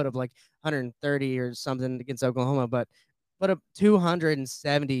Oklahoma. He put up like 130 or something against Oklahoma, but put up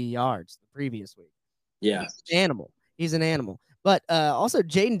 270 yards the previous week. Yeah. He's an animal. He's an animal. But also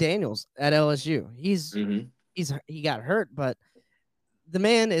Jaden Daniels at LSU. Mm-hmm. He got hurt, but the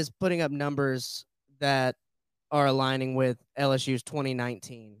man is putting up numbers that are aligning with LSU's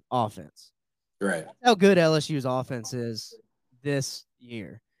 2019 offense. Right. That's how good LSU's offense is this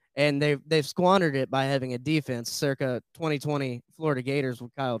year. And they've squandered it by having a defense circa 2020 Florida Gators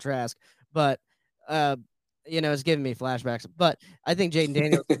with Kyle Trask. But uh, it's giving me flashbacks. But I think Jaden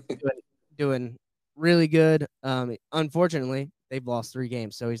Daniels is doing really good. Unfortunately, they've lost 3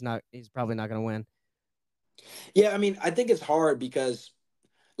 games, so he's probably not going to win. Yeah, I mean, I think it's hard because,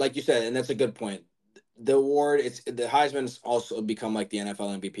 like you said, and that's a good point. The award, it's the Heisman's also become like the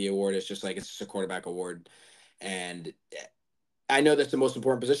NFL MVP award. It's just like it's just a quarterback award, and I know that's the most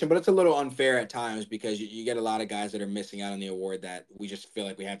important position, but it's a little unfair at times because you get a lot of guys that are missing out on the award that we just feel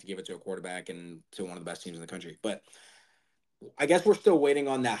like we have to give it to a quarterback and to one of the best teams in the country. But I guess we're still waiting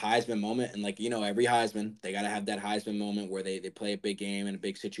on that Heisman moment. And like, every Heisman, they got to have that Heisman moment where they play a big game in a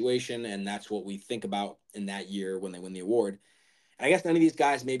big situation. And that's what we think about in that year when they win the award. And I guess none of these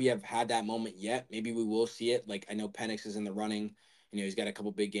guys maybe have had that moment yet. Maybe we will see it. Like I know Penix is in the running. He's got a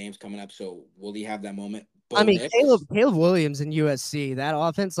couple big games coming up. So will he have that moment? I Bo mean, Nix? Caleb Williams in USC, that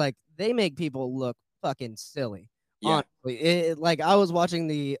offense, like they make people look fucking silly. Yeah. Honestly, like I was watching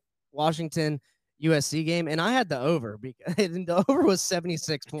the Washington USC game, and I had the over because the over was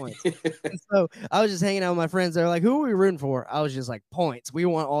 76 points. And so I was just hanging out with my friends. They're like, "Who are we rooting for?" I was just like, "Points. We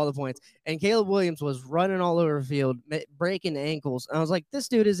want all the points." And Caleb Williams was running all over the field, breaking ankles. And I was like, "This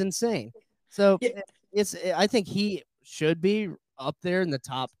dude is insane." So Yeah. I think he should be up there in the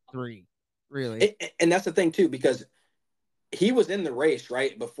top 3, really. And that's the thing too, because he was in the race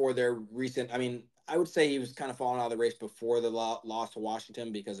right before their recent. I mean, I would say he was kind of falling out of the race before the loss to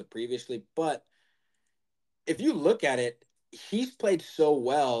Washington because of previously. But if you look at it, he's played so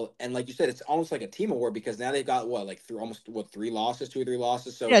well, and like you said, it's almost like a team award because now they've got what, like through almost what 3 losses, 2 or 3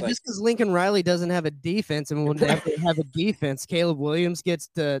 losses. So Yeah, it's like, just because Lincoln Riley doesn't have a defense and will never have a defense, Caleb Williams gets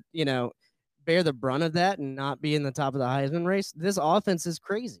to, bear the brunt of that and not be in the top of the Heisman race. This offense is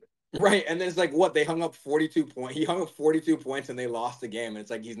crazy. right, and then it's like what they hung up 42 points. He hung up 42 points and they lost the game, and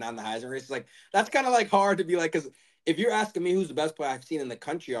it's like he's not in the Heisman race. It's like that's kind of like hard to be like because if you're asking me who's the best player I've seen in the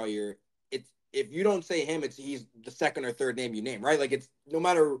country all year, it's if you don't say him, it's he's the second or third name you name, right? Like it's no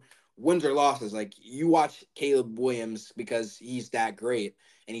matter wins or losses, like you watch Caleb Williams because he's that great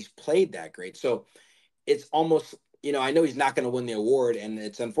and he's played that great. So it's almost I know he's not going to win the award, and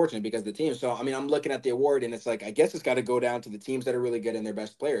it's unfortunate because of the team. So, I mean, I'm looking at the award, and it's like, I guess it's got to go down to the teams that are really good and their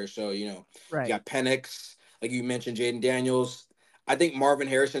best players. So, you Right. got Penix, like you mentioned, Jaden Daniels. I think Marvin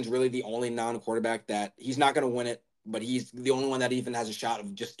Harrison's really the only non-quarterback that he's not going to win it, but he's the only one that even has a shot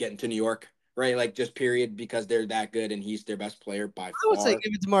of just getting to New York, right? Like, just period, because they're that good, and he's their best player by I would say far.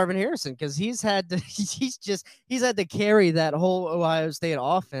 give it to Marvin Harrison because he's had to he's had to carry that whole Ohio State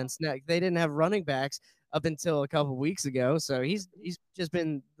offense. Now they didn't have running backs up until a couple weeks ago, so he's just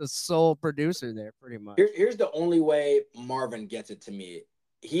been the sole producer there pretty much. Here's the only way Marvin gets it to me.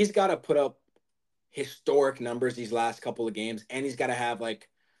 He's got to put up historic numbers these last couple of games, and he's got to have like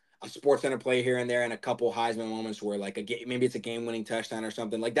a Sports Center play here and there, and a couple Heisman moments where like maybe it's a game-winning touchdown or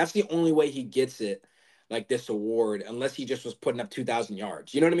something. Like that's the only way he gets it, like this award, unless he just was putting up 2,000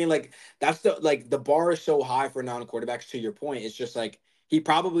 yards. You know what I mean? Like that's the bar is so high for non-quarterbacks. To your point, it's just like he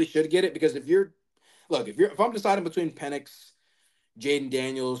probably should get it because if I'm deciding between Penix, Jaden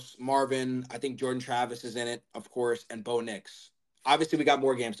Daniels, Marvin. I think Jordan Travis is in it, of course, and Bo Nix. Obviously, we got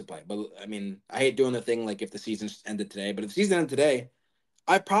more games to play, but I mean, I hate doing the thing like if the season ended today. But if the season ended today,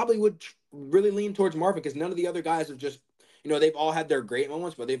 I probably would really lean towards Marvin because none of the other guys have just, they've all had their great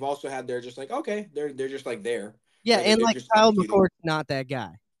moments, but they've also had their just like okay, they're just like there, Yeah, right? Like and they're like just Kyle executing. McCord's not that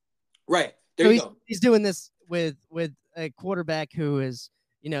guy. Right there, So you he's go. he's doing this with a quarterback who is,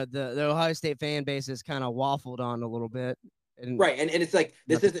 the Ohio State fan base is kind of waffled on a little bit. And Right, and it's like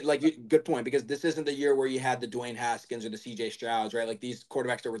this nothing. isn't like good point because this isn't the year where you had the Dwayne Haskins or the C.J. Strouds, right? Like these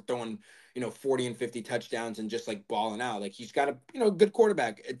quarterbacks that were throwing 40 and 50 touchdowns and just like balling out. Like he's got a good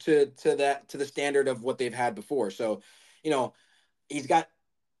quarterback to the standard of what they've had before. So, you know he's got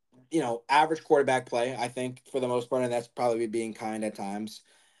average quarterback play, I think, for the most part, and that's probably being kind at times.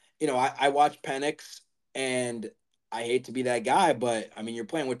 I watch Penix, and I hate to be that guy, but I mean, you're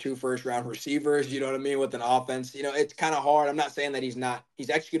playing with two first round receivers, you know what I mean, with an offense. It's kind of hard. I'm not saying that he's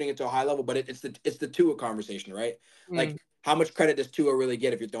executing it to a high level, but it's the Tua conversation, right? Mm. Like, how much credit does Tua really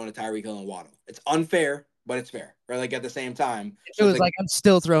get if you're throwing to Tyreek Hill and Waddle? It's unfair, but it's fair, right? Like at the same time. It So it's was like like I'm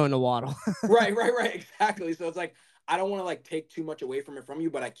still throwing the Waddle. right, exactly. So it's like I don't want to like take too much away from it from you,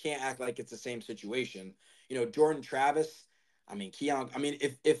 but I can't act like it's the same situation. Jordan Travis. I mean, Keon. I mean,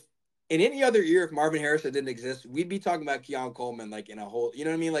 if in any other year, if Marvin Harrison didn't exist, we'd be talking about Keon Coleman like in a whole, you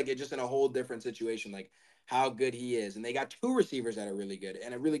know what I mean? Like it just in a whole different situation, like how good he is. And they got two receivers that are really good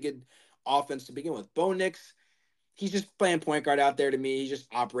and a really good offense to begin with. Bo Nix, he's just playing point guard out there to me. He's just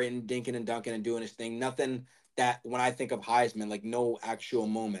operating, dinking and dunking and doing his thing. Nothing that when I think of Heisman, like no actual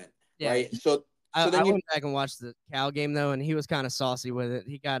moment, Yeah, right? So I, so then I you went back and watched the Cal game though, and he was kind of saucy with it.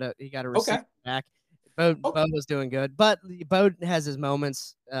 He got a receiver okay. back. Oh Bo was doing good, but Bo has his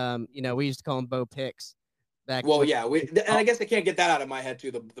moments. We used to call him Bo Picks back well, when. yeah. And I guess I can't get that out of my head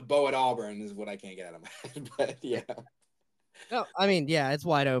too. The bow at Auburn is what I can't get out of my head. But yeah, No, I mean, yeah, it's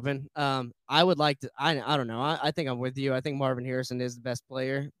wide open. I would like to. I don't know. I think I'm with you. I think Marvin Harrison is the best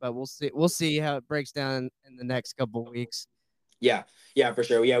player, but we'll see. We'll see how it breaks down in the next couple weeks. yeah, yeah, for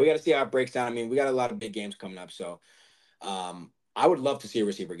sure. Yeah, we got to see how it breaks down. I mean, we got a lot of big games coming up, so I would love to see a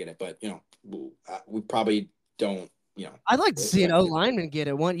receiver get it, but we probably don't. I'd like to see an O Expect it. lineman get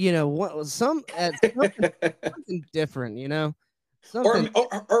it. What some at something different. Or, Something.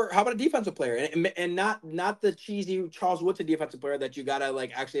 or how about a defensive player and not the cheesy Charles Woodson defensive player that you gotta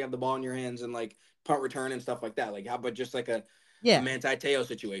like actually have the ball in your hands and like punt return and stuff like that. Like how about just like a Yeah, Manti Te'o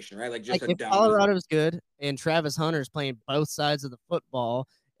situation, right? Like like just a if dominant. Colorado's good and Travis Hunter's playing both sides of the football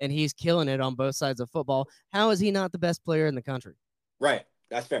and he's killing it on both sides of football, how is he not the best player in the country? Right.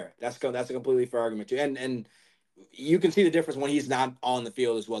 That's fair. That's a completely fair argument too. And you can see the difference when he's not on the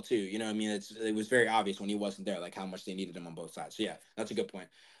field as well too. You know what I mean? It was very obvious when he wasn't there, like how much they needed him on both sides. So yeah, that's a good point.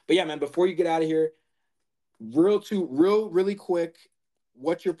 But yeah, man, before you get out of here, really quick,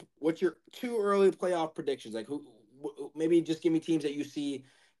 what's your too early playoff predictions? Like maybe just give me teams that you see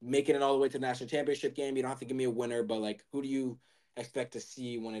making it all the way to the national championship game. You don't have to give me a winner, but like who do you expect to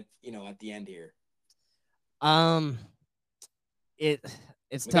see when it at the end here? Um, it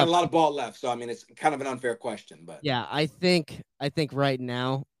it's We got tough. a lot of ball left, so I mean it's kind of an unfair question, but Yeah, I think right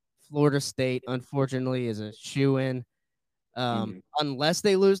now Florida State unfortunately is a shoe in. mhm. Unless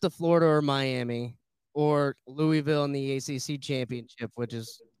they lose to Florida or Miami or Louisville in the ACC championship, which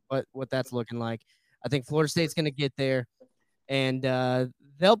is what that's looking like. I think Florida State's going to get there, and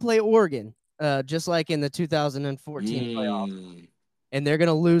they'll play Oregon, just like in the 2014 playoffs, Mm. and they're going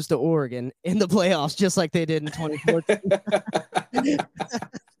to lose to Oregon in the playoffs, just like they did in 2014.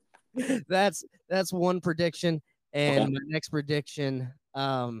 That's one prediction, and Okay. my next prediction,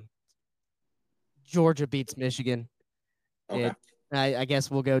 Georgia beats Michigan. Okay. It, I guess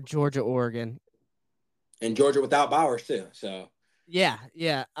we'll go Georgia, Oregon. And Georgia without Bowers too. So yeah.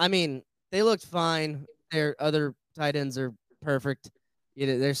 I mean, they looked fine. Their other tight ends are perfect.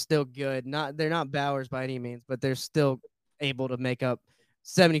 They're still good. They're not Bowers by any means, but they're still able to make up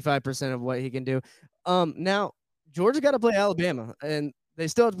 75% of what he can do. Now Georgia got to play Alabama, and they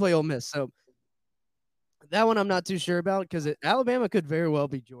still have to play Ole Miss. So that one I'm not too sure about because Alabama could very well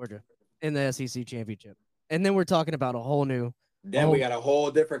be Georgia in the SEC championship, and then we're talking about a whole new. then we got a whole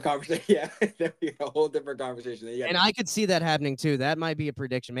different conversation. Yeah, then we got a whole different conversation. And I could see that happening too. That might be a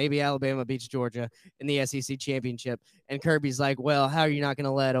prediction. Maybe Alabama beats Georgia in the SEC championship, and Kirby's like, "Well, how are you not going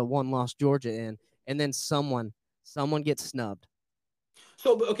to let a one-loss Georgia in?" And then someone gets snubbed.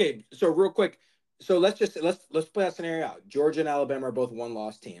 So okay, so real quick, so let's play that scenario out. Georgia and Alabama are both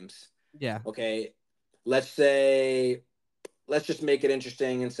one-loss teams. Yeah. Okay, let's just make it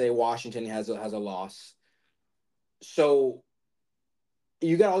interesting and say Washington has a loss. So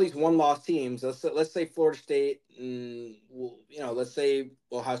you got all these one-loss teams. Let's say Florida State, let's say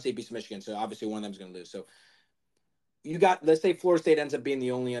Ohio State beats Michigan. So obviously one of them is going to lose. So let's say Florida State ends up being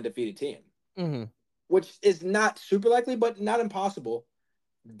the only undefeated team, which is not super likely, but not impossible.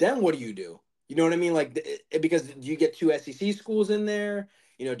 Then what do? You know what I mean? Like, because you get two SEC schools in there.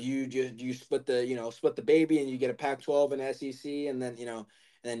 Do you split the baby and you get a Pac-12 and SEC, and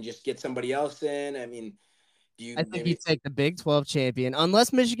then just get somebody else in? I mean, I think you take the Big 12 champion,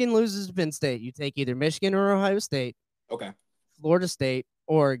 unless Michigan loses to Penn State. You take either Michigan or Ohio State. Okay. Florida State,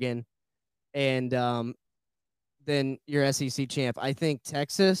 Oregon, and then your SEC champ. I think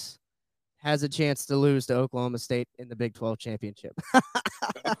Texas has a chance to lose to Oklahoma State in the Big 12 championship.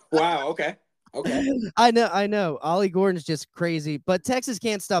 Wow. Okay. I know. Ollie Gordon's just crazy, but Texas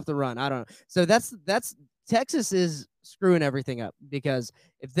can't stop the run. I don't know. So that's Texas is screwing everything up, because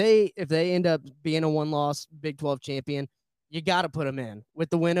if they end up being a one-loss Big 12 champion, you got to put them in. With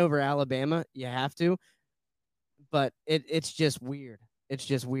the win over Alabama, you have to. But it's just weird. It's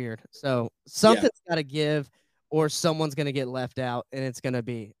just weird. So something's got to give, or someone's going to get left out, and it's going to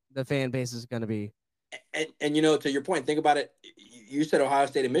be the fan base is going to be. And to your point, think about it. You said Ohio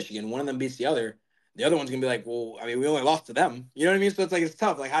State and Michigan. One of them beats the other. The other one's gonna be like, well, I mean, we only lost to them. You know what I mean? So it's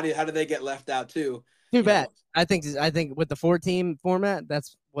tough. Like, how do they get left out too? Too bad. I think with the 4-team format,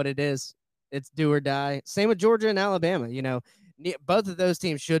 that's what it is. It's do or die. Same with Georgia and Alabama. Both of those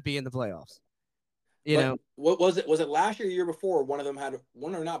teams should be in the playoffs. What was it? Was it last year, or year before? One of them had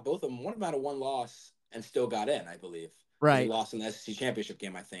one, or not both of them. One of them had a one loss and still got in, I believe. Right. He lost in the SEC championship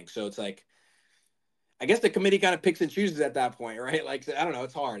game, I think. So it's like, I guess the committee kind of picks and chooses at that point, right? Like, I don't know.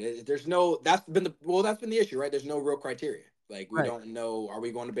 It's hard. That's been the issue, right? There's no real criteria. Like, we don't know. Are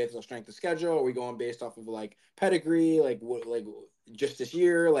we going based on strength of schedule? Are we going based off of like pedigree? Like, what? Like, just this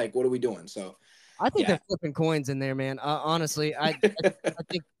year? Like, what are we doing? So, I think they're flipping coins in there, man. Honestly, I think,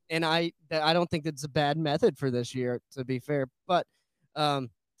 and I don't think it's a bad method for this year, to be fair. But, as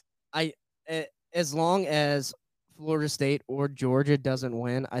long as Florida State or Georgia doesn't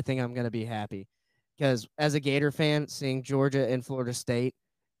win, I think I'm gonna be happy. Because as a Gator fan, seeing Georgia and Florida State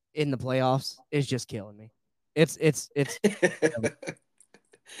in the playoffs is just killing me. It's it's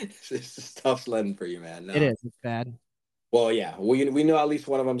just tough sledding for you, man. No. It is. It's bad. Well, yeah, we know at least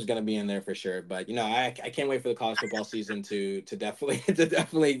one of them is going to be in there for sure. But I can't wait for the college football season to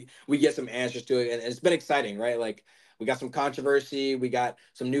definitely we get some answers to it, and it's been exciting, right? Like, we got some controversy, we got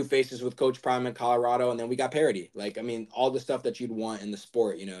some new faces with Coach Prime in Colorado, and then we got parity. Like, I mean, all the stuff that you'd want in the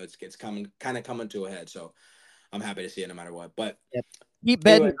sport, it's coming to a head. So I'm happy to see it no matter what. But keep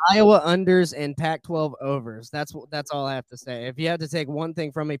betting Iowa unders and Pac-12 overs. That's all I have to say. If you had to take one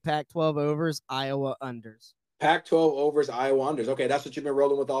thing from me, Pac-12 overs, Iowa unders. Pac-12 overs, Iowa unders. Okay, that's what you've been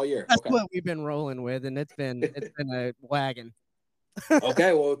rolling with all year. That's what we've been rolling with, and it's been a wagon.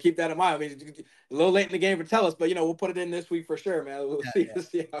 Okay, well, keep that in mind. I mean, a little late in the game to tell us, but we'll put it in this week for sure, man. We'll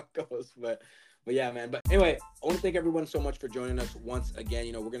see how it goes. But yeah, man. But anyway, I want to thank everyone so much for joining us once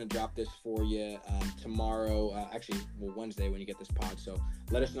again. We're gonna drop this for you tomorrow. Wednesday when you get this pod. So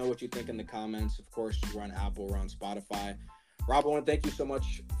let us know what you think in the comments. Of course, we're on Apple, we're on Spotify. Rob, I want to thank you so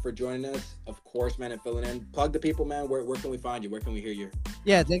much for joining us. Of course, man, and filling in. Plug the people, man. Where can we find you? Where can we hear you?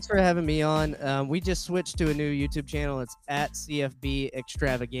 Yeah, thanks for having me on. We just switched to a new YouTube channel. It's at CFB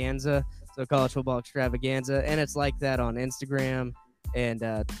Extravaganza, so College Football Extravaganza, and it's like that on Instagram and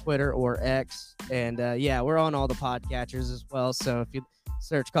Twitter or X. And we're on all the podcatchers as well. So if you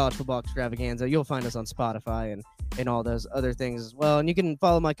search College Football Extravaganza, you'll find us on Spotify and all those other things as well. And you can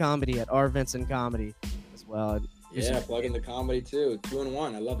follow my comedy at R. Vincent Comedy as well. Yeah, plug in the comedy too.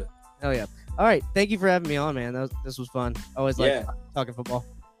 2-in-1. I love it. Hell yeah. All right. Thank you for having me on, man. This was fun. Always like talking football.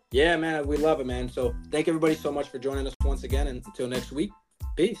 Yeah, man. We love it, man. So thank everybody so much for joining us once again. And until next week,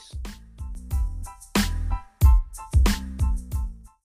 peace.